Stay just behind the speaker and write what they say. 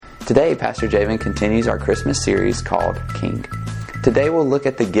Today, Pastor Javen continues our Christmas series called King. Today we'll look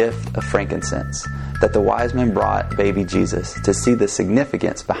at the gift of frankincense that the wise men brought baby Jesus to see the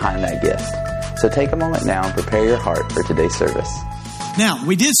significance behind that gift. So take a moment now and prepare your heart for today's service. Now,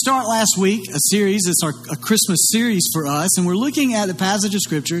 we did start last week a series. It's a Christmas series for us, and we're looking at a passage of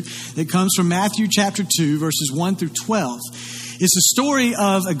Scripture that comes from Matthew chapter 2, verses 1 through 12. It's a story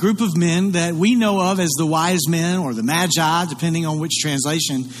of a group of men that we know of as the wise men or the magi, depending on which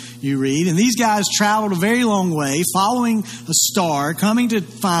translation you read. And these guys traveled a very long way, following a star, coming to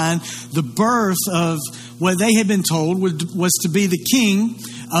find the birth of what they had been told was to be the king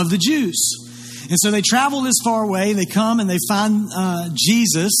of the Jews. And so they travel this far away. They come and they find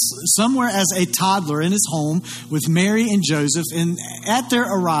Jesus somewhere as a toddler in his home with Mary and Joseph. And at their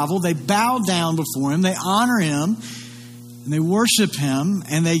arrival, they bow down before him. They honor him. And they worship him,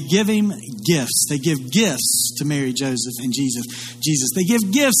 and they give him gifts. They give gifts to Mary, Joseph, and Jesus. They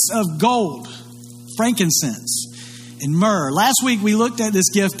give gifts of gold, frankincense, and myrrh. Last week, we looked at this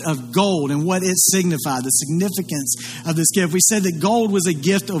gift of gold and what it signified, the significance of this gift. We said that gold was a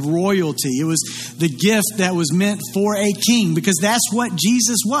gift of royalty. It was the gift that was meant for a king, because that's what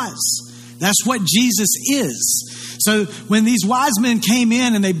Jesus was. That's what Jesus is. So when these wise men came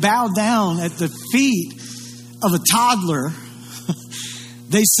in and they bowed down at the feet of a toddler,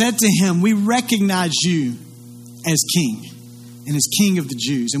 they said to him, "We recognize you as king and as king of the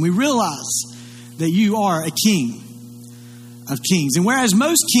Jews. And we realize that you are a king of kings." And whereas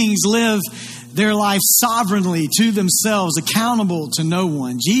most kings live their life sovereignly to themselves, accountable to no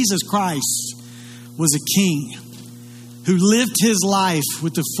one, Jesus Christ was a king who lived his life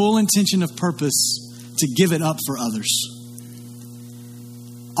with the full intention of purpose to give it up for others,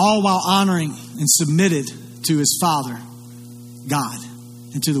 all while honoring and submitted to his Father, God,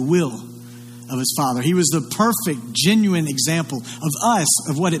 and to the will of his Father. He was the perfect, genuine example of us,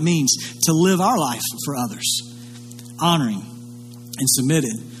 of what it means to live our life for others, honoring and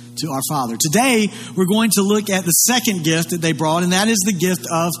submitted to our Father. Today, we're going to look at the second gift that they brought, and that is the gift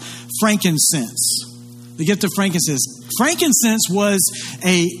of frankincense. The gift of frankincense. Frankincense was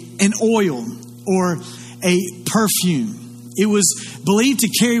an oil or a perfume. It was believed to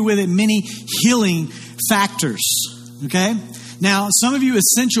carry with it many healing factors. Okay? Now, some of you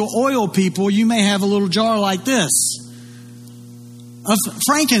essential oil people, you may have a little jar like this of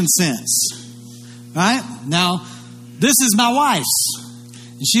frankincense. Right? Now, this is my wife's,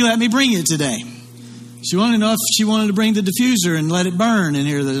 and she let me bring it today. She wanted to know if she wanted to bring the diffuser and let it burn in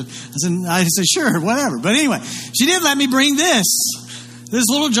here. I said, sure, whatever. But anyway, she did let me bring this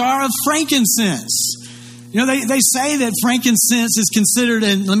little jar of frankincense. You know, they say that frankincense is considered,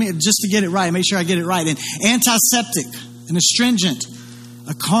 and just to get it right, make sure I get it right, an antiseptic, an astringent,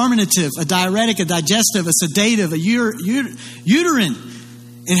 a carminative, a diuretic, a digestive, a sedative, a uterine.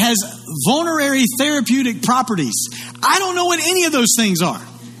 It has vulnerary therapeutic properties. I don't know what any of those things are.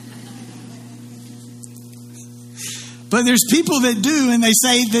 But there's people that do, and they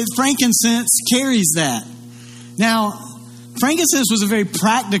say that frankincense carries that. Now, frankincense was a very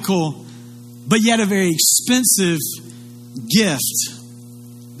practical, but yet a very expensive gift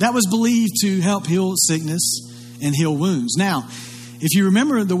that was believed to help heal sickness and heal wounds. Now, if you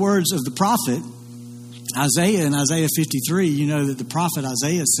remember the words of the prophet Isaiah in Isaiah 53, you know that the prophet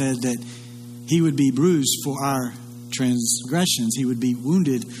Isaiah said that he would be bruised for our transgressions. He would be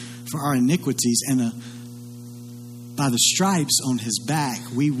wounded for our iniquities, and by the stripes on his back,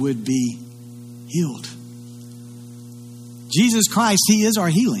 we would be healed. Jesus Christ, he is our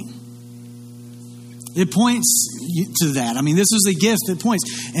healing. It points to that. I mean, this is a gift that points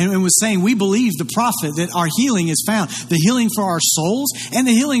and was saying, we believe the prophet that our healing is found, the healing for our souls and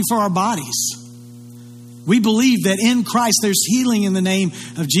the healing for our bodies. We believe that in Christ there's healing in the name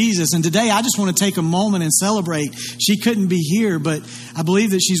of Jesus. And today I just want to take a moment and celebrate. She couldn't be here, but I believe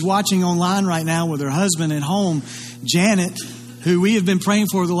that she's watching online right now with her husband at home, Janet, who we have been praying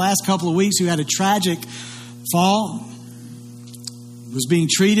for the last couple of weeks, who had a tragic fall, was being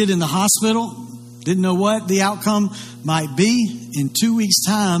treated in the hospital. Didn't know what the outcome might be. In 2 weeks'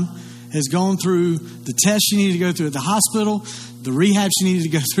 time, has gone through the test she needed to go through at the hospital, the rehab she needed to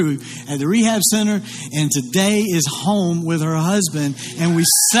go through at the rehab center, and today is home with her husband. And we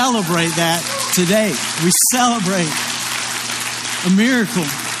celebrate that today. We celebrate a miracle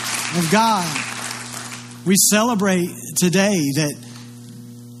of God. We celebrate today that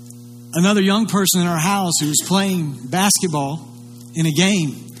another young person in our house who was playing basketball in a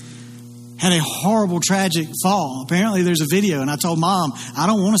game had a horrible, tragic fall. Apparently there's a video, and I told Mom, I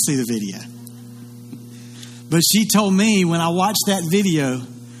don't want to see the video. But she told me when I watched that video,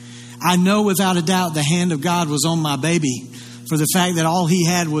 I know without a doubt the hand of God was on my baby for the fact that all he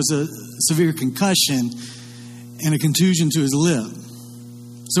had was a severe concussion and a contusion to his lip.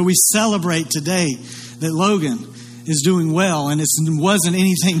 So we celebrate today that Logan is doing well, and it wasn't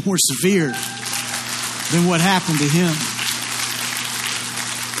anything more severe than what happened to him.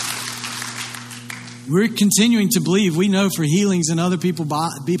 We're continuing to believe. We know for healings in other people's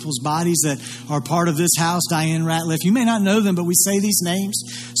bodies that are part of this house. Diane Ratliff. You may not know them, but we say these names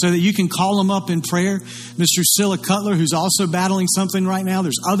so that you can call them up in prayer. Mr. Scylla Cutler, who's also battling something right now.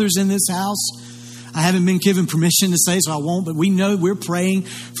 There's others in this house. I haven't been given permission to say, so I won't. But we know we're praying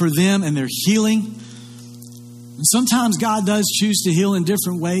for them and their healing. And sometimes God does choose to heal in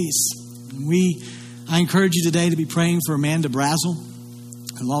different ways. I encourage you today to be praying for Amanda Brazel,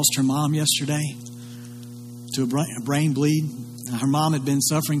 who lost her mom yesterday to a brain bleed. Her mom had been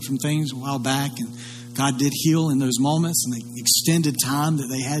suffering from things a while back, and God did heal in those moments and the extended time that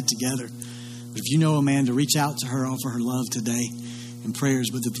they had together. But if you know Amanda, reach out to her, offer her love today in prayers.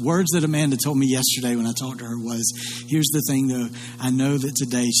 But the words that Amanda told me yesterday when I talked to her was, here's the thing though, I know that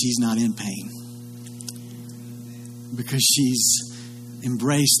today she's not in pain because she's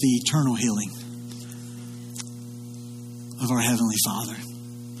embraced the eternal healing of our Heavenly Father.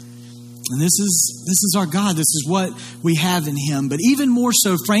 And this is our God. This is what we have in Him. But even more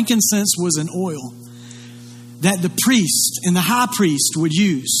so, frankincense was an oil that the priest and the high priest would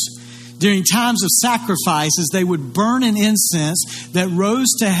use during times of sacrifice, as they would burn an incense that rose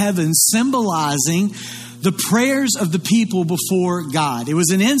to heaven, symbolizing the prayers of the people before God. It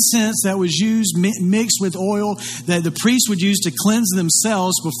was an incense that was used mixed with oil that the priest would use to cleanse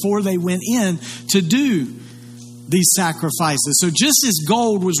themselves before they went in to do these sacrifices. So just as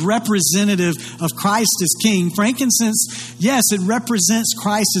gold was representative of Christ as King, frankincense, yes, it represents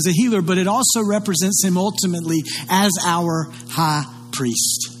Christ as a healer, but it also represents Him ultimately as our high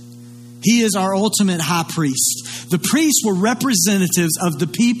priest. He is our ultimate high priest. The priests were representatives of the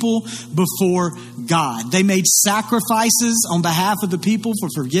people before God. They made sacrifices on behalf of the people for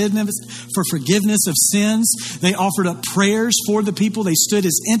forgiveness of sins. They offered up prayers for the people. They stood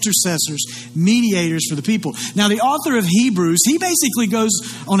as intercessors, mediators for the people. Now, the author of Hebrews, he basically goes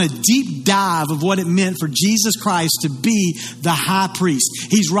on a deep dive of what it meant for Jesus Christ to be the high priest.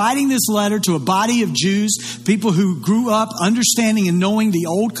 He's writing this letter to a body of Jews, people who grew up understanding and knowing the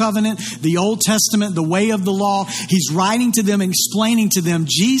Old Covenant, the Old Testament, the way of the law. He's writing to them and explaining to them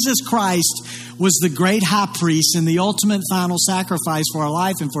Jesus Christ was the great high priest and the ultimate final sacrifice for our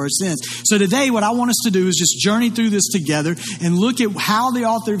life and for our sins. So today what I want us to do is just journey through this together and look at how the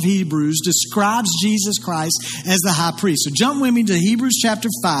author of Hebrews describes Jesus Christ as the high priest. So jump with me to Hebrews chapter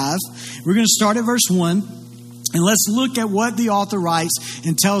 5. We're going to start at verse 1. And let's look at what the author writes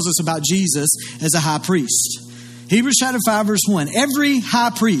and tells us about Jesus as a high priest. Hebrews chapter 5 verse 1. Every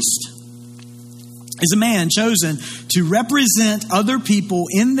high priest is a man chosen to represent other people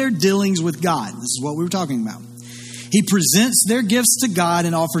in their dealings with God. This is what we were talking about. He presents their gifts to God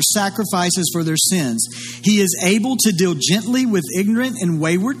and offers sacrifices for their sins. He is able to deal gently with ignorant and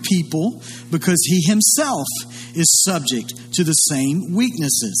wayward people because He Himself is subject to the same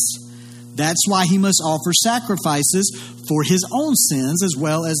weaknesses. That's why He must offer sacrifices for His own sins as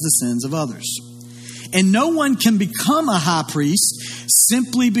well as the sins of others. And no one can become a high priest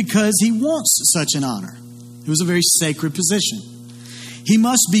simply because he wants such an honor. It was a very sacred position. He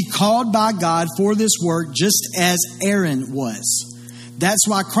must be called by God for this work just as Aaron was. That's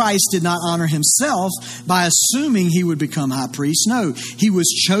why Christ did not honor Himself by assuming He would become high priest. No, He was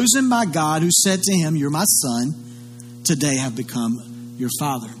chosen by God, who said to Him, "You're my son. Today I've become your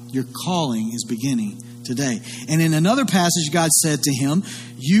father." Your calling is beginning today. And in another passage, God said to Him,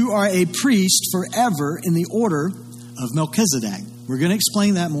 "You are a priest forever in the order of Melchizedek." We're going to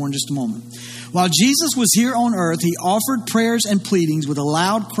explain that more in just a moment. While Jesus was here on earth, He offered prayers and pleadings with a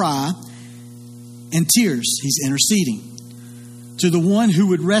loud cry and tears. He's interceding to the one who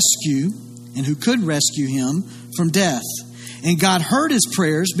would rescue and who could rescue Him from death. And God heard His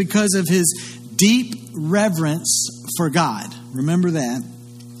prayers because of His deep reverence for God. Remember that.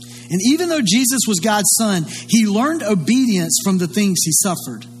 And even though Jesus was God's Son, He learned obedience from the things He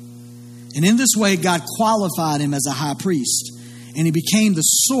suffered. And in this way, God qualified Him as a high priest. And He became the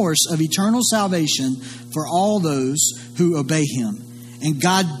source of eternal salvation for all those who obey Him. And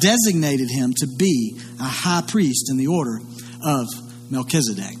God designated Him to be a high priest in the order of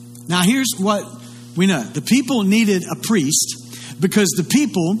Melchizedek. Now here's what we know. The people needed a priest because the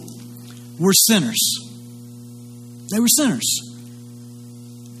people were sinners. They were sinners.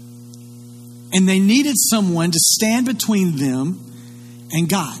 And they needed someone to stand between them and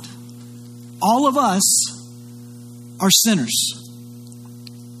God. All of us are sinners.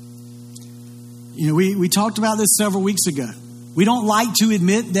 You know, we talked about this several weeks ago. We don't like to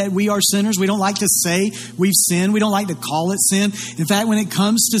admit that we are sinners. We don't like to say we've sinned. We don't like to call it sin. In fact, when it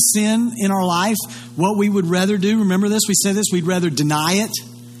comes to sin in our life, what we would rather do, remember this, we said this, we'd rather deny it,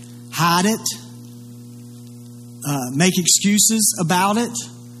 hide it, make excuses about it,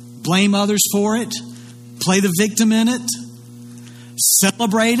 blame others for it, play the victim in it,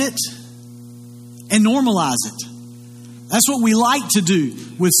 celebrate it, and normalize it. That's what we like to do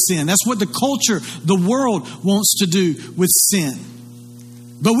with sin. That's what the culture, the world wants to do with sin.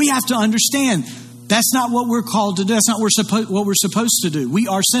 But we have to understand that's not what we're called to do. That's not what we're supposed to do. We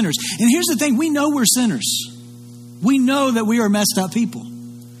are sinners. And here's the thing. We know we're sinners. We know that we are messed up people.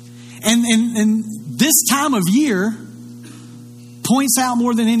 And this time of year points out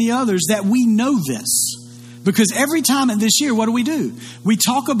more than any others that we know this. Because every time this year, what do? We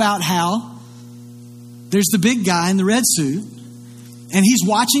talk about how there's the big guy in the red suit, and he's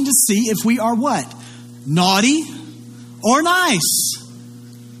watching to see if we are what? Naughty or nice.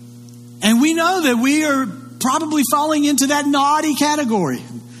 And we know that we are probably falling into that naughty category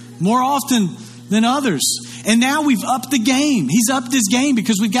more often than others. And now we've upped the game. He's upped his game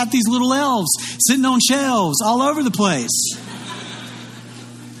because we've got these little elves sitting on shelves all over the place.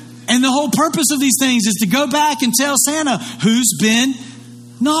 And the whole purpose of these things is to go back and tell Santa who's been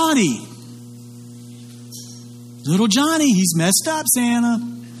naughty. Little Johnny, he's messed up, Santa.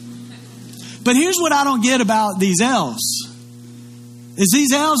 But here's what I don't get about these elves. Is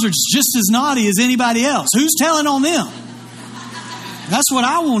these elves are just as naughty as anybody else. Who's telling on them? That's what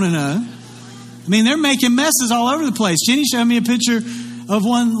I want to know. I mean, they're making messes all over the place. Jenny showed me a picture of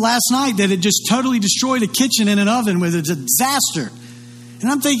one last night that had just totally destroyed a kitchen and an oven with a disaster. And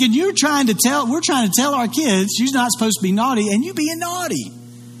I'm thinking, we're trying to tell our kids, you're not supposed to be naughty, and you being naughty.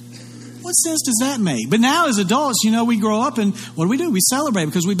 What sense does that make? But now as adults, we grow up and what do? We celebrate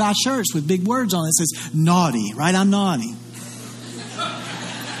because we buy shirts with big words on it that says naughty, right? I'm naughty.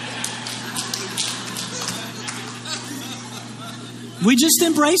 We just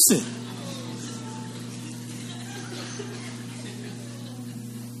embrace it.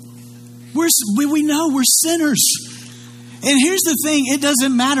 We know we're sinners. And here's the thing, it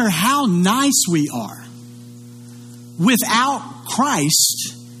doesn't matter how nice we are. Without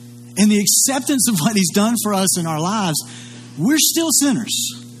Christ and the acceptance of what He's done for us in our lives, we're still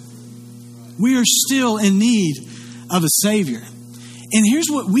sinners. We are still in need of a Savior. And here's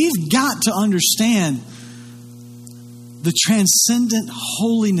what we've got to understand: the transcendent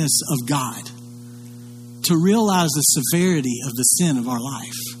holiness of God, to realize the severity of the sin of our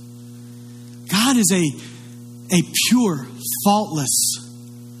life. God is a pure, faultless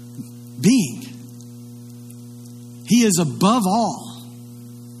being. He is above all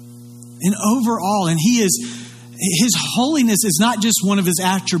and over all. And His holiness is not just one of His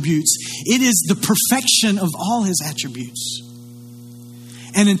attributes. It is the perfection of all His attributes.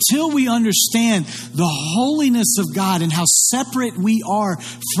 And until we understand the holiness of God and how separate we are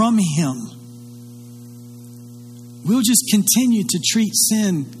from Him, we'll just continue to treat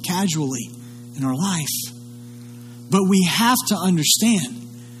sin casually in our life. But we have to understand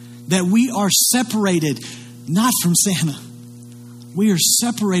that we are separated not from Santa. We are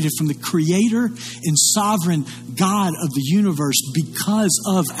separated from the Creator and sovereign God of the universe because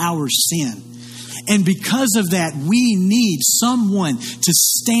of our sin. And because of that, we need someone to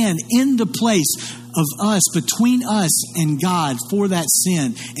stand in the place of us, between us and God, for that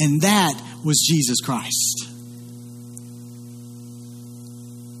sin. And that was Jesus Christ.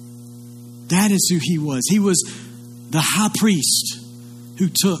 That is who He was. He was the high priest who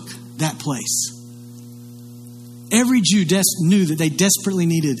took that place. Every Jew knew that they desperately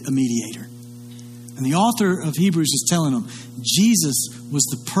needed a mediator. And the author of Hebrews is telling them Jesus was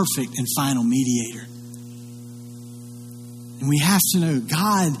the perfect and final mediator. And we have to know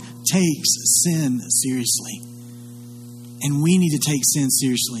God takes sin seriously. And we need to take sin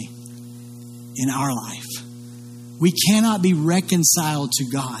seriously in our life. We cannot be reconciled to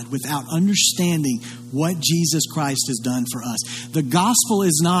God without understanding what Jesus Christ has done for us. The gospel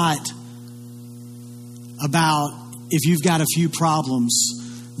is not about if you've got a few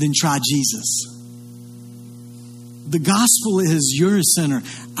problems, then try Jesus. The gospel is you're a sinner,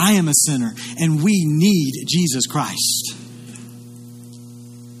 I am a sinner, and we need Jesus Christ.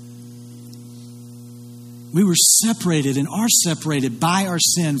 We were separated and are separated by our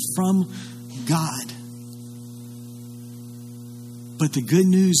sin from God. But the good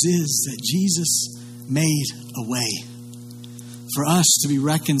news is that Jesus made a way for us to be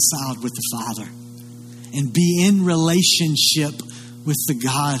reconciled with the Father and be in relationship with the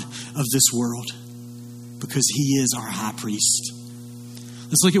God of this world, because He is our high priest.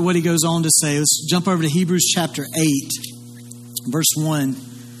 Let's look at what he goes on to say. Let's jump over to Hebrews chapter 8. verse 1,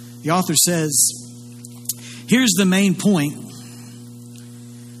 the author says, here's the main point.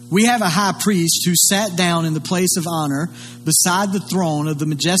 We have a high priest who sat down in the place of honor beside the throne of the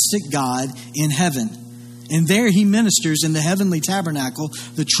majestic God in heaven. And there he ministers in the heavenly tabernacle,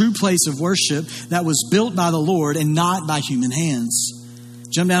 the true place of worship that was built by the Lord and not by human hands.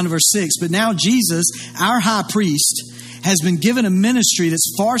 Jump down to verse 6. But now Jesus, our high priest, has been given a ministry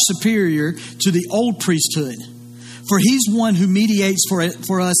that's far superior to the old priesthood. For he's one who mediates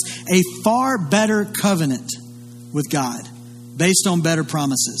for us a far better covenant with God, based on better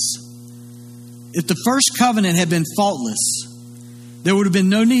promises. If the first covenant had been faultless, there would have been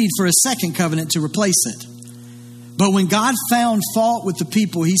no need for a second covenant to replace it. But when God found fault with the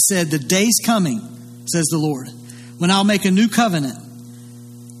people, he said, the day's coming, says the Lord, when I'll make a new covenant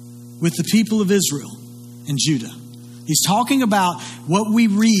with the people of Israel and Judah. He's talking about what we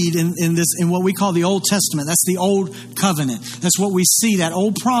read in what we call the Old Testament. That's the Old Covenant. That's what we see, that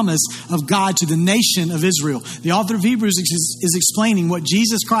old promise of God to the nation of Israel. The author of Hebrews is explaining what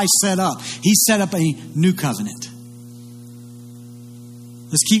Jesus Christ set up. He set up a new covenant.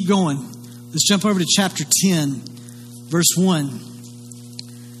 Let's keep going. Let's jump over to chapter 10, verse 1.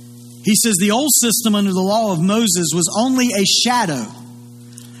 He says, the old system under the law of Moses was only a shadow,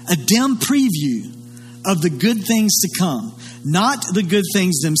 a dim preview of the good things to come, not the good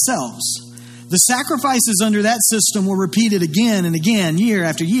things themselves. The sacrifices under that system were repeated again and again, year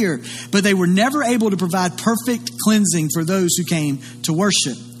after year, but they were never able to provide perfect cleansing for those who came to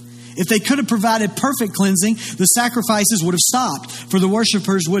worship. If they could have provided perfect cleansing, the sacrifices would have stopped, for the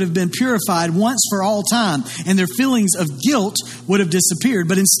worshipers would have been purified once for all time, and their feelings of guilt would have disappeared.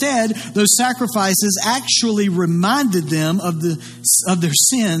 But instead, those sacrifices actually reminded them of their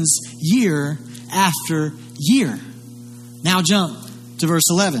sins year after year. Now jump to verse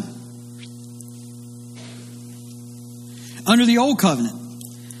 11. Under the old covenant,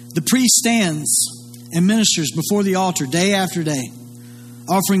 the priest stands and ministers before the altar day after day,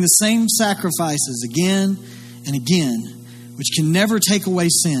 offering the same sacrifices again and again, which can never take away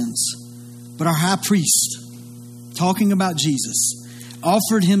sins. But our high priest, talking about Jesus,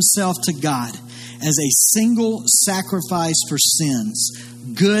 offered himself to God as a single sacrifice for sins,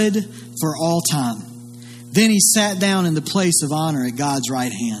 good for all time. Then he sat down in the place of honor at God's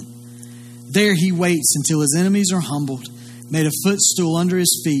right hand. There he waits until his enemies are humbled, made a footstool under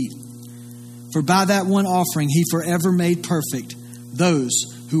his feet. For by that one offering he forever made perfect those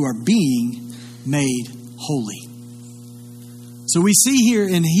who are being made holy. So we see here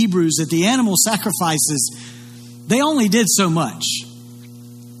in Hebrews that the animal sacrifices, they only did so much.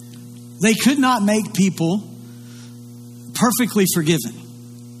 They could not make people perfectly forgiven.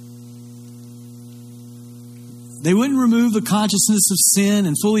 They wouldn't remove the consciousness of sin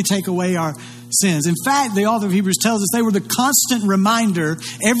and fully take away our sins. In fact, the author of Hebrews tells us they were the constant reminder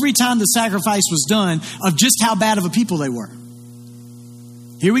every time the sacrifice was done of just how bad of a people they were.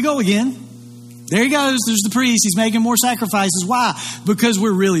 Here we go again. There he goes. There's the priest. He's making more sacrifices. Why? Because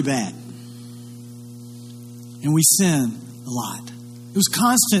we're really bad. And we sin a lot. It was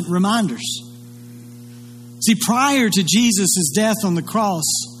constant reminders. See, prior to Jesus' death on the cross,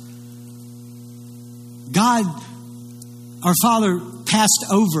 God, our Father, passed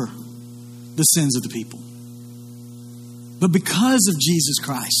over the sins of the people. But because of Jesus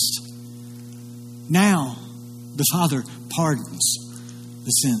Christ, now the Father pardons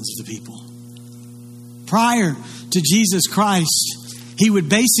the sins of the people. Prior to Jesus Christ, he would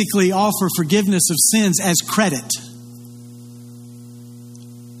basically offer forgiveness of sins as credit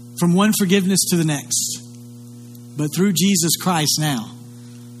from one forgiveness to the next. But through Jesus Christ now,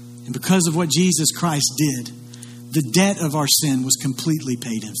 and because of what Jesus Christ did, the debt of our sin was completely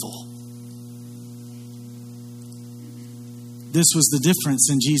paid in full. This was the difference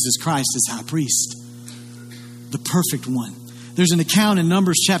in Jesus Christ as high priest, the perfect one. There's an account in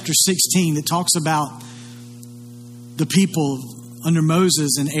Numbers chapter 16 that talks about the people under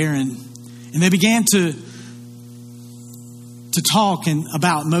Moses and Aaron. And they began to talk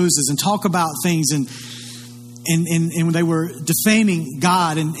about Moses and talk about things. And they were defaming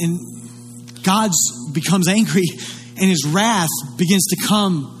God. And God becomes angry and his wrath begins to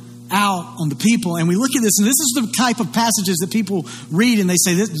come out on the people. And we look at this, and this is the type of passages that people read and they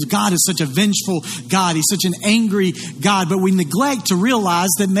say, this God is such a vengeful God. He's such an angry God. But we neglect to realize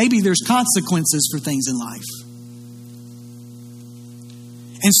that maybe there's consequences for things in life.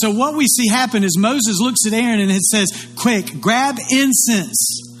 And so what we see happen is Moses looks at Aaron and it says, quick, grab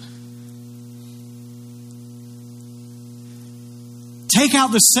incense. take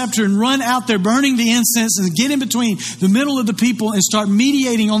out the scepter and run out there burning the incense and get in between the middle of the people and start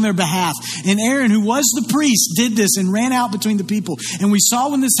mediating on their behalf. And Aaron, who was the priest, did this and ran out between the people. And we saw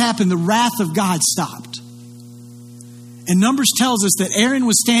when this happened, the wrath of God stopped. And Numbers tells us that Aaron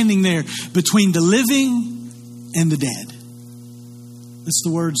was standing there between the living and the dead. That's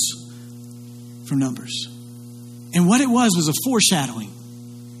the words from Numbers. And what it was a foreshadowing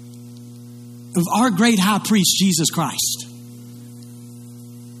of our great high priest, Jesus Christ,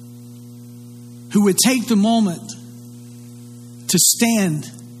 who would take the moment to stand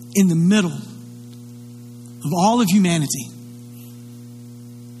in the middle of all of humanity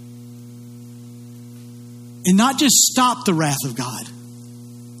and not just stop the wrath of God,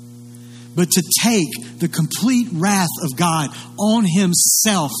 but to take the complete wrath of God on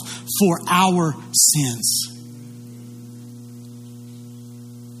himself for our sins.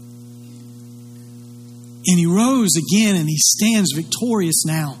 And he rose again and he stands victorious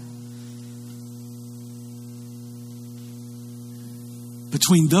now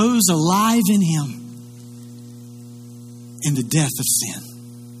between those alive in him and the death of sin.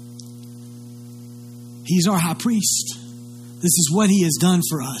 He's our high priest. This is what he has done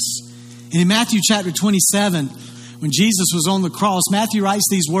for us. And in Matthew chapter 27, when Jesus was on the cross, Matthew writes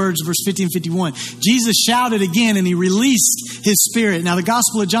these words, verse 50 and 51. Jesus shouted again and he released his spirit. Now the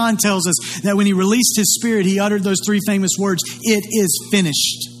Gospel of John tells us that when he released his spirit, he uttered those three famous words, "It is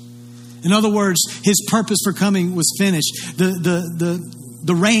finished." In other words, his purpose for coming was finished.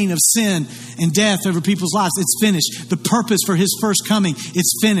 The reign of sin and death over people's lives, it's finished. The purpose for his first coming,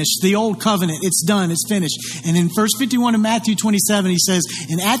 it's finished. The old covenant, it's done, it's finished. And in verse 51 of Matthew 27, he says,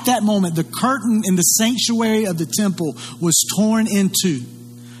 and at that moment, the curtain in the sanctuary of the temple was torn in two,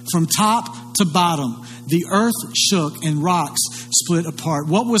 from top to bottom. The earth shook and rocks split apart.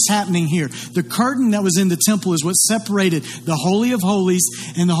 What was happening here? The curtain that was in the temple is what separated the Holy of Holies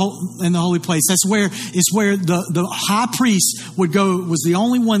and the holy place. It's where the high priest would go, was the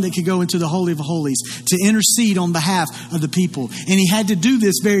only one that could go into the Holy of Holies to intercede on behalf of the people. And he had to do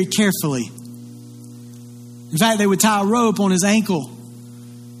this very carefully. In fact, they would tie a rope on his ankle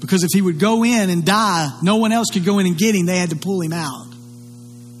because if he would go in and die, no one else could go in and get him. They had to pull him out.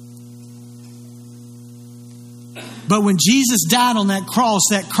 But when Jesus died on that cross,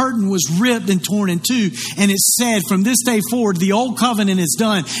 that curtain was ripped and torn in two. And it said, from this day forward, the old covenant is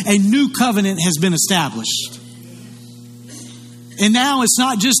done. A new covenant has been established. And now it's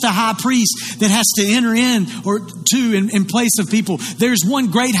not just a high priest that has to enter in in place of people. There's one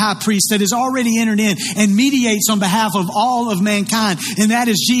great high priest that has already entered in and mediates on behalf of all of mankind. And that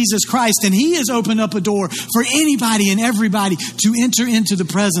is Jesus Christ. And he has opened up a door for anybody and everybody to enter into the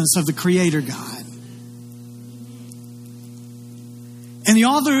presence of the Creator God. And the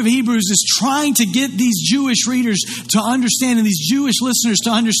author of Hebrews is trying to get these Jewish readers to understand and these Jewish listeners to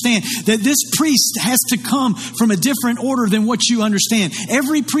understand that this priest has to come from a different order than what you understand.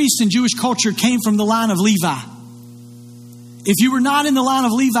 Every priest in Jewish culture came from the line of Levi. If you were not in the line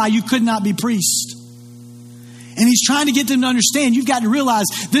of Levi, you could not be priest. And he's trying to get them to understand, you've got to realize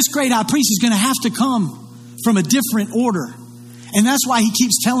this great high priest is going to have to come from a different order. And that's why he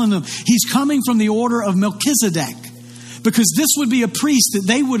keeps telling them he's coming from the order of Melchizedek. Because this would be a priest that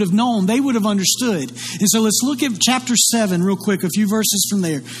they would have known, they would have understood. And so let's look at chapter 7 real quick, a few verses from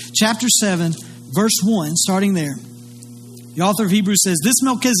there. Chapter 7, verse 1, starting there. The author of Hebrews says, this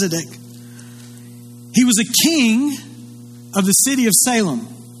Melchizedek, he was a king of the city of Salem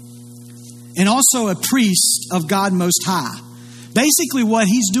and also a priest of God Most High. Basically what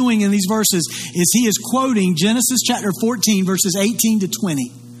he's doing in these verses is he is quoting Genesis chapter 14, verses 18 to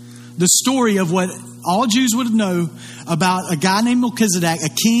 20. The story of what all Jews would know about a guy named Melchizedek, a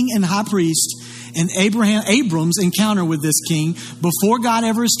king and high priest, and Abram's encounter with this king before God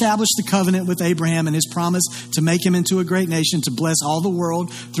ever established the covenant with Abraham and his promise to make him into a great nation, to bless all the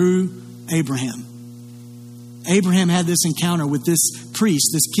world through Abraham. Abraham had this encounter with this priest,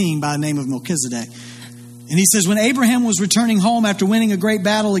 this king by the name of Melchizedek. And he says, when Abraham was returning home after winning a great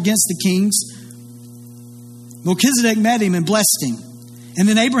battle against the kings, Melchizedek met him and blessed him. And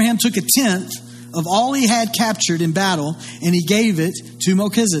then Abraham took a tenth of all he had captured in battle, and he gave it to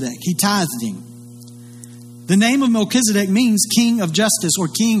Melchizedek. He tithed him. The name of Melchizedek means king of justice or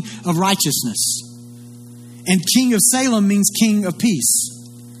king of righteousness. And king of Salem means king of peace.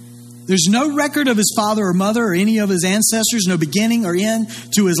 There's no record of his father or mother or any of his ancestors, no beginning or end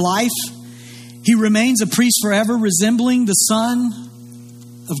to his life. He remains a priest forever, resembling the Son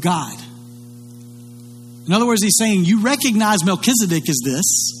of God. In other words, he's saying, you recognize Melchizedek as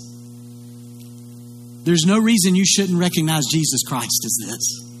this. There's no reason you shouldn't recognize Jesus Christ as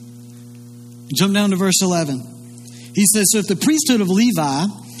this. Jump down to verse 11. He says, so if the priesthood of Levi,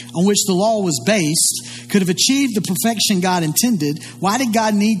 on which the law was based, could have achieved the perfection God intended, why did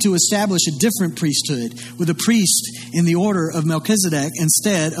God need to establish a different priesthood with a priest in the order of Melchizedek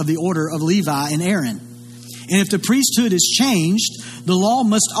instead of the order of Levi and Aaron? And if the priesthood is changed, the law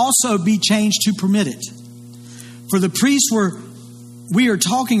must also be changed to permit it. For the priest we are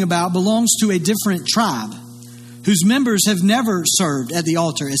talking about belongs to a different tribe, whose members have never served at the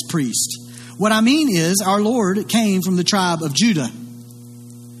altar as priests. What I mean is, our Lord came from the tribe of Judah,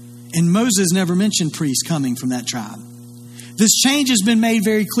 and Moses never mentioned priests coming from that tribe. This change has been made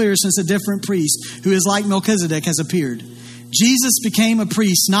very clear since a different priest, who is like Melchizedek, has appeared. Jesus became a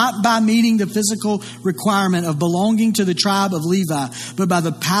priest not by meeting the physical requirement of belonging to the tribe of Levi, but by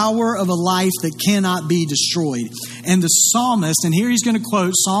the power of a life that cannot be destroyed. And the psalmist, and here he's going to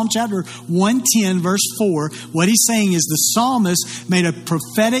quote Psalm chapter 110, verse 4. What he's saying is the psalmist made a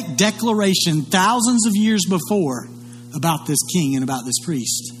prophetic declaration thousands of years before about this king and about this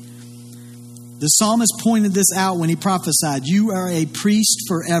priest. The psalmist pointed this out when he prophesied, "You are a priest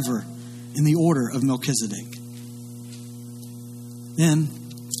forever in the order of Melchizedek." Then,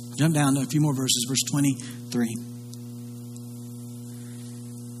 jump down to a few more verses, verse 23.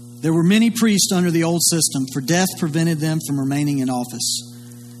 There were many priests under the old system, for death prevented them from remaining in office.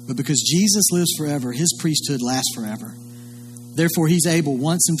 But because Jesus lives forever, his priesthood lasts forever. Therefore, he's able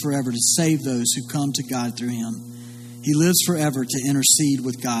once and forever to save those who come to God through him. He lives forever to intercede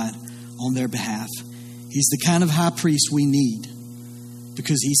with God on their behalf. He's the kind of high priest we need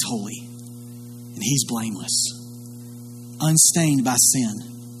because he's holy and he's blameless, unstained by sin.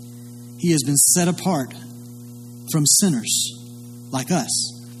 He has been set apart from sinners like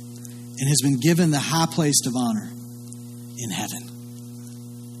us and has been given the high place of honor in heaven.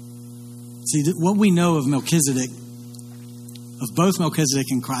 See, what we know of Melchizedek, of both Melchizedek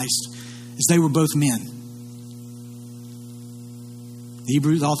and Christ, is they were both men. The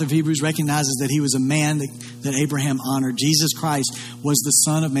author of Hebrews recognizes that he was a man that Abraham honored. Jesus Christ was the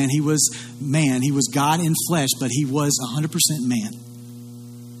Son of Man. He was man. He was God in flesh, but he was 100% man.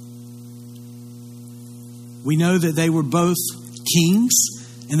 We know that they were both kings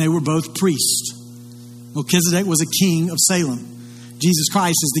and they were both priests. Melchizedek was a king of Salem. Jesus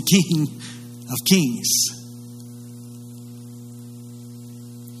Christ is the King of Kings.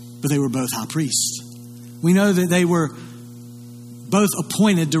 But they were both high priests. We know that they were both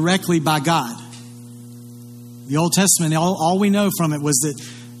appointed directly by God. The Old Testament, all we know from it was that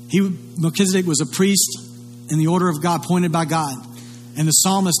Melchizedek was a priest in the order of God, appointed by God. And the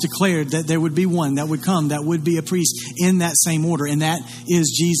psalmist declared that there would be one that would come, that would be a priest in that same order, and that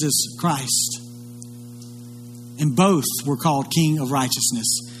is Jesus Christ. And both were called King of Righteousness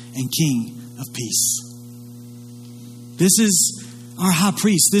and King of Peace. This is our high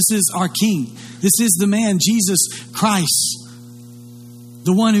priest. This is our King. This is the man, Jesus Christ,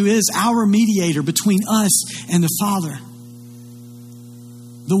 the one who is our mediator between us and the Father.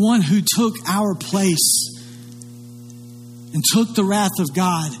 The one who took our place and took the wrath of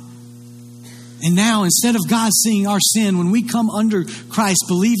God. And now, instead of God seeing our sin, when we come under Christ,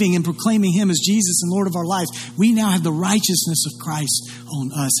 believing and proclaiming him as Jesus and Lord of our life, we now have the righteousness of Christ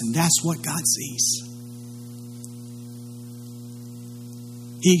on us. And that's what God sees.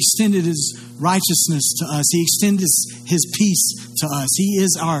 He extended his righteousness to us. He extended his peace to us. He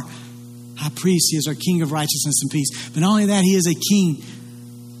is our high priest. He is our King of righteousness and peace. But not only that, he is a king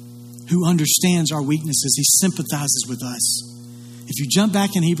who understands our weaknesses. He sympathizes with us. If you jump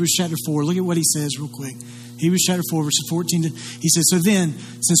back in Hebrews chapter 4, look at what he says real quick. Hebrews chapter 4, verse 14. He says, "So then,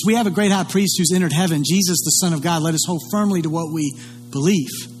 since we have a great high priest who's entered heaven, Jesus, the Son of God, let us hold firmly to what we believe.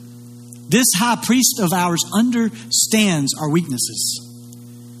 This high priest of ours understands our weaknesses.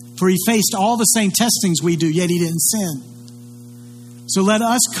 For he faced all the same testings we do, yet he didn't sin. So let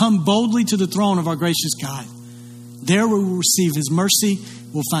us come boldly to the throne of our gracious God. There we will receive his mercy.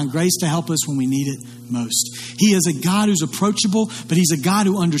 We'll find grace to help us when we need it most." He is a God who's approachable, but he's a God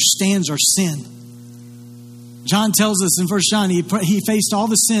who understands our sin. John tells us in 1 John, he faced all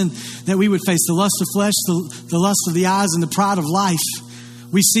the sin that we would face, the lust of flesh, the lust of the eyes, and the pride of life.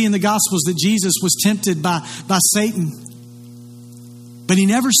 We see in the Gospels that Jesus was tempted by Satan. But he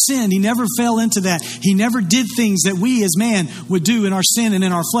never sinned. He never fell into that. He never did things that we as man would do in our sin and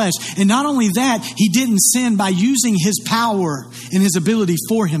in our flesh. And not only that, he didn't sin by using his power and his ability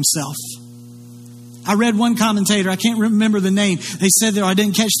for himself. I read one commentator, I can't remember the name. They said there, I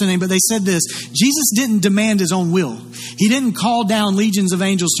didn't catch the name, but they said this: Jesus didn't demand his own will. He didn't call down legions of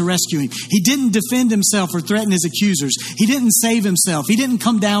angels to rescue him. He didn't defend himself or threaten his accusers. He didn't save himself. He didn't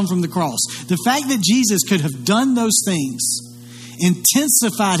come down from the cross. The fact that Jesus could have done those things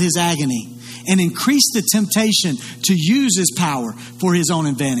intensified his agony and increased the temptation to use his power for his own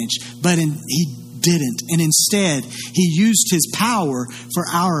advantage. But he didn't. And instead, he used his power for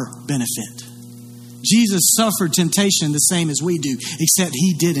our benefit. Jesus suffered temptation the same as we do, except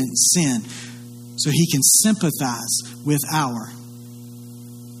he didn't sin. So he can sympathize with our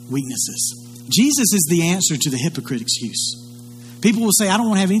weaknesses. Jesus is the answer to the hypocrite excuse. People will say, I don't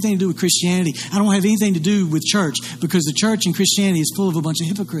want to have anything to do with Christianity. I don't want to have anything to do with church because the church and Christianity is full of a bunch of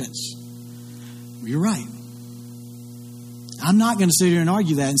hypocrites. Well, you're right. I'm not going to sit here and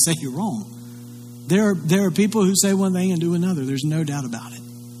argue that and say you're wrong. There are people who say one thing and do another. There's no doubt about it.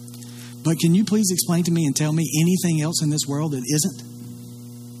 But can you please explain to me and tell me anything else in this world that isn't?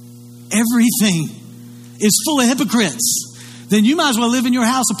 Everything is full of hypocrites. Then you might as well live in your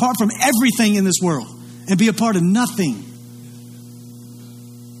house apart from everything in this world and be a part of nothing.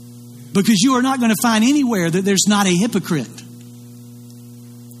 Because you are not going to find anywhere that there's not a hypocrite.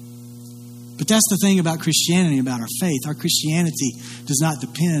 But that's the thing about Christianity, about our faith. Our Christianity does not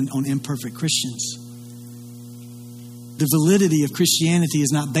depend on imperfect Christians. The validity of Christianity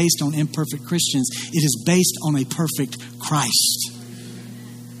is not based on imperfect Christians. It is based on a perfect Christ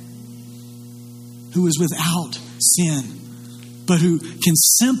who is without sin, but who can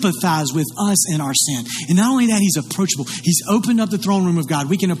sympathize with us in our sin. And not only that, he's approachable. He's opened up the throne room of God.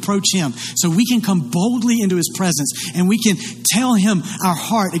 We can approach him so we can come boldly into his presence and we can tell him our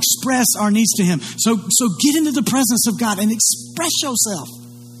heart, express our needs to him. So get into the presence of God and express yourself.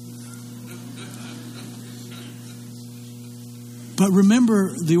 But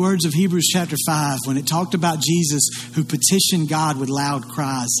remember the words of Hebrews chapter 5 when it talked about Jesus who petitioned God with loud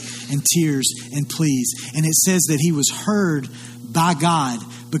cries and tears and pleas. And it says that he was heard by God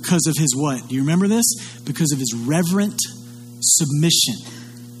because of his what? Do you remember this? Because of his reverent submission.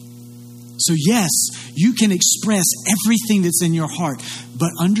 So yes, you can express everything that's in your heart,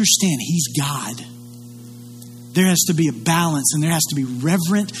 but understand he's God. There has to be a balance and there has to be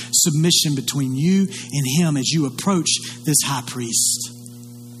reverent submission between you and him as you approach this high priest.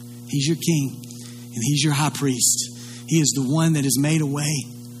 He's your king and he's your high priest. He is the one that has made a way.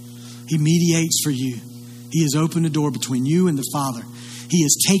 He mediates for you. He has opened a door between you and the Father. He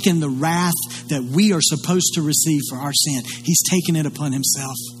has taken the wrath that we are supposed to receive for our sin. He's taken it upon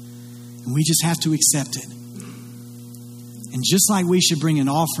himself. And we just have to accept it. And just like we should bring an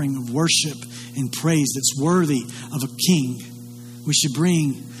offering of worship and praise that's worthy of a king, we should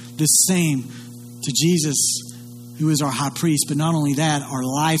bring the same to Jesus, who is our high priest. But not only that, our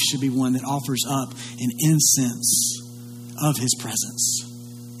life should be one that offers up an incense of his presence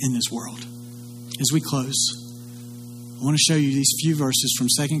in this world. As we close, I want to show you these few verses from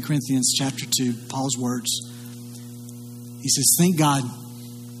 2 Corinthians chapter 2, Paul's words. He says, thank God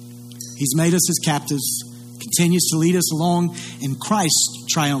he's made us his captives, continues to lead us along in Christ's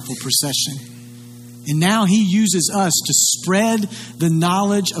triumphal procession. And now he uses us to spread the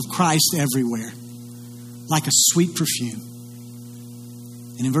knowledge of Christ everywhere, like a sweet perfume.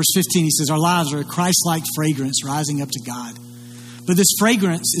 And in verse 15, he says, our lives are a Christ-like fragrance rising up to God. But this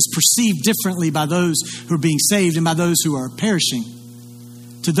fragrance is perceived differently by those who are being saved and by those who are perishing.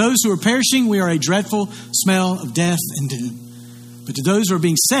 To those who are perishing, we are a dreadful smell of death and doom. But to those who are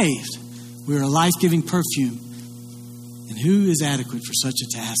being saved, we are a life-giving perfume. And who is adequate for such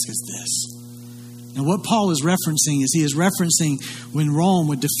a task as this? Now, what Paul is referencing is he is referencing when Rome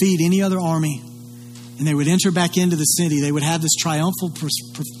would defeat any other army and they would enter back into the city. They would have this triumphal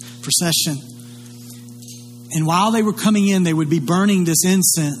procession. And while they were coming in, they would be burning this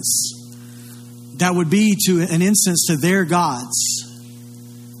incense that would be to an incense to their gods.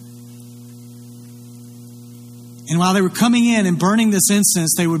 And while they were coming in and burning this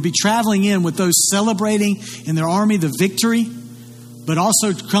incense, they would be traveling in with those celebrating in their army the victory, but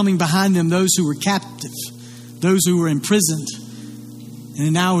also coming behind them those who were captive, those who were imprisoned,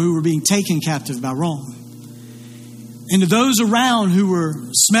 and now who were being taken captive by Rome. And to those around who were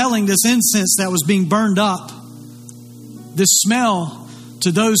smelling this incense that was being burned up, this smell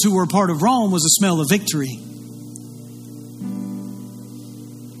to those who were a part of Rome was a smell of victory.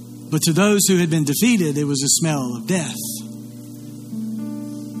 But to those who had been defeated, it was a smell of death.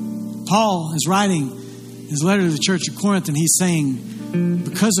 Paul is writing his letter to the church of Corinth, and he's saying,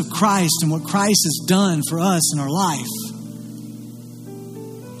 because of Christ and what Christ has done for us in our life,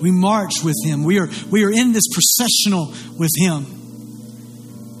 we march with him. We are in this processional with him.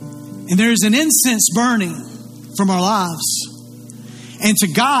 And there is an incense burning from our lives. And to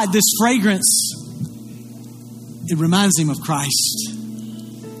God, this fragrance, it reminds him of Christ.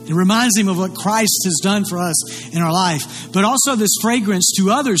 It reminds him of what Christ has done for us in our life. But also this fragrance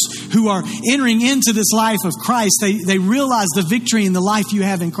to others who are entering into this life of Christ. They realize the victory and the life you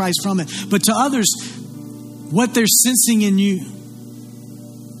have in Christ from it. But to others, what they're sensing in you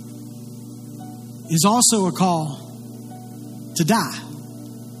is also a call to die.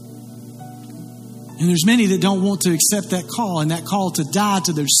 And there's many that don't want to accept that call, and that call to die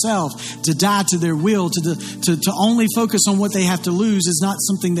to their self, to die to their will, to only focus on what they have to lose is not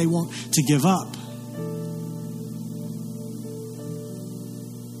something they want to give up.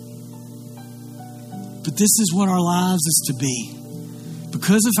 But this is what our lives is to be.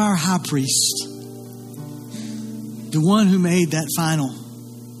 Because of our high priest, the one who made that final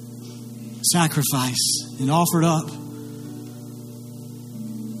sacrifice and offered up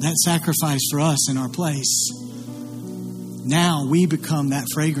that sacrifice for us in our place. Now we become that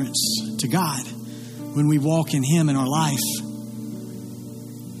fragrance to God when we walk in Him in our life.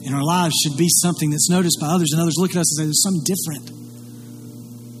 And our lives should be something that's noticed by others, and others look at us and say, there's something different.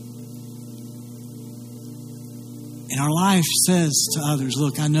 And our life says to others,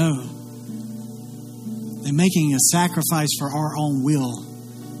 look, I know that making a sacrifice for our own will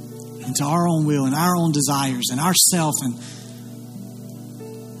and to our own will and our own desires and ourself, and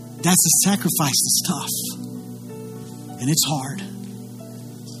that's a sacrifice that's tough. And it's hard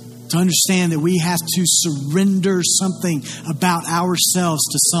to understand that we have to surrender something about ourselves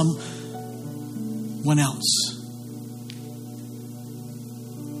to someone else.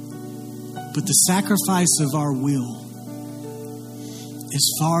 But the sacrifice of our will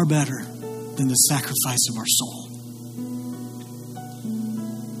is far better than the sacrifice of our soul.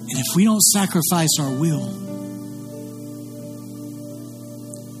 And if we don't sacrifice our will,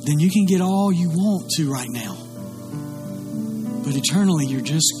 then you can get all you want to right now. But eternally, you're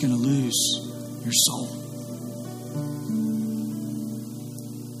just going to lose your soul.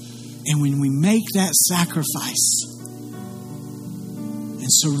 And when we make that sacrifice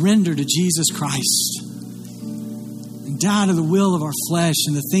and surrender to Jesus Christ and die to the will of our flesh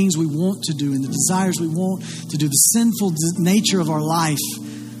and the things we want to do and the desires we want to do, the sinful nature of our life,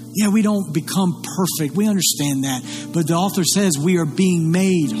 yeah, we don't become perfect. We understand that. But the author says we are being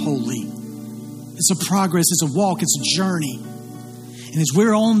made holy. It's a progress. It's a walk. It's a journey. And as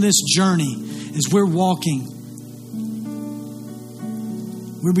we're on this journey, as we're walking,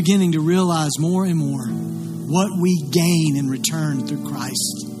 we're beginning to realize more and more what we gain in return through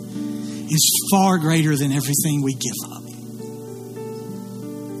Christ is far greater than everything we give up.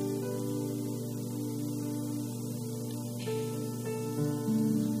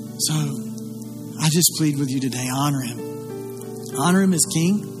 So, I just plead with you today, honor Him. Honor Him as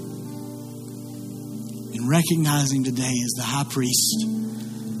King. And recognize Him today as the high priest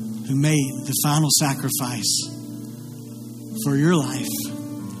who made the final sacrifice for your life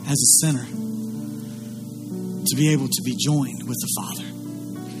as a sinner to be able to be joined with the Father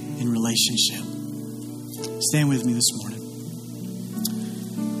in relationship. Stand with me this morning.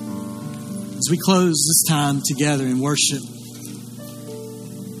 As we close this time together in worship,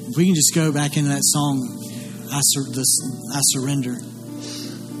 if we can just go back into that song, I Surrender.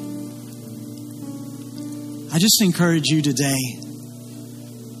 I just encourage you today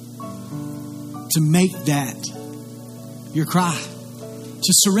to make that your cry.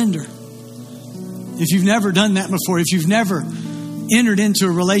 To surrender. If you've never done that before, if you've never entered into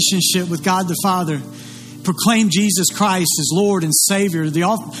a relationship with God the Father, proclaim Jesus Christ as Lord and Savior.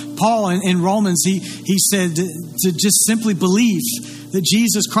 Paul in Romans, he said to just simply believe that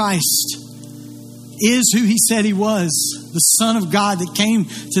Jesus Christ is who He said He was, the Son of God that came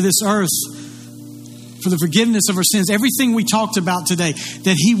to this earth for the forgiveness of our sins. Everything we talked about today,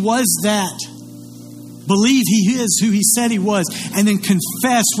 that He was that. Believe He is who He said He was, and then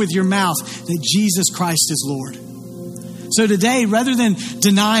confess with your mouth that Jesus Christ is Lord. So today, rather than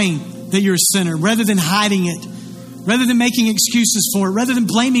denying that you're a sinner, rather than hiding it, rather than making excuses for it, rather than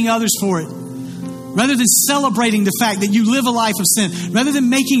blaming others for it, rather than celebrating the fact that you live a life of sin, rather than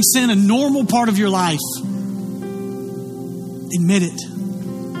making sin a normal part of your life, admit it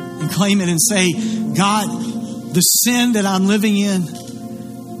and claim it and say, God, the sin that I'm living in,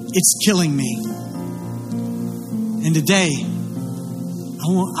 it's killing me. And today,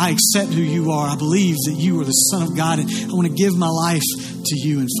 I accept who You are. I believe that You are the Son of God, and I want to give my life to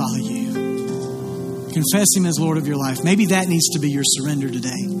You and follow You. Confess Him as Lord of your life. Maybe that needs to be your surrender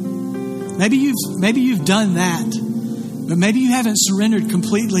today. Maybe you've done that, but maybe you haven't surrendered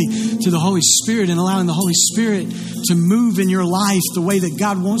completely to the Holy Spirit and allowing the Holy Spirit to move in your life the way that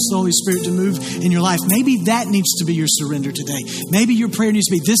God wants the Holy Spirit to move in your life. Maybe that needs to be your surrender today. Maybe your prayer needs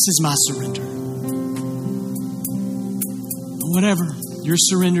to be, this is my surrender. Whatever. your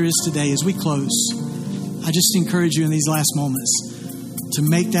surrender is today. As we close, I just encourage you in these last moments to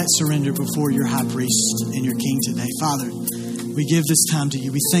make that surrender before your high priest and your king today. Father, we give this time to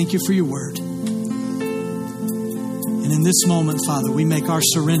you. We thank you for your word. And in this moment, Father, we make our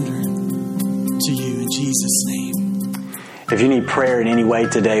surrender to you in Jesus' name. If you need prayer in any way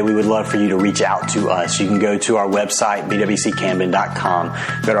today, we would love for you to reach out to us. You can go to our website,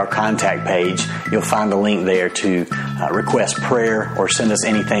 bwccamden.com, go to our contact page. You'll find a link there to request prayer or send us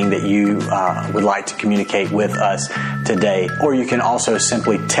anything that you would like to communicate with us today. Or you can also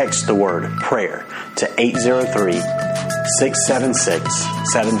simply text the word prayer to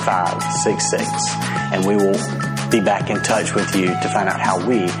 803-676-7566. And we will be back in touch with you to find out how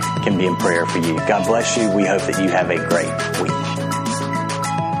we can be in prayer for you. God bless you. We hope that you have a great week.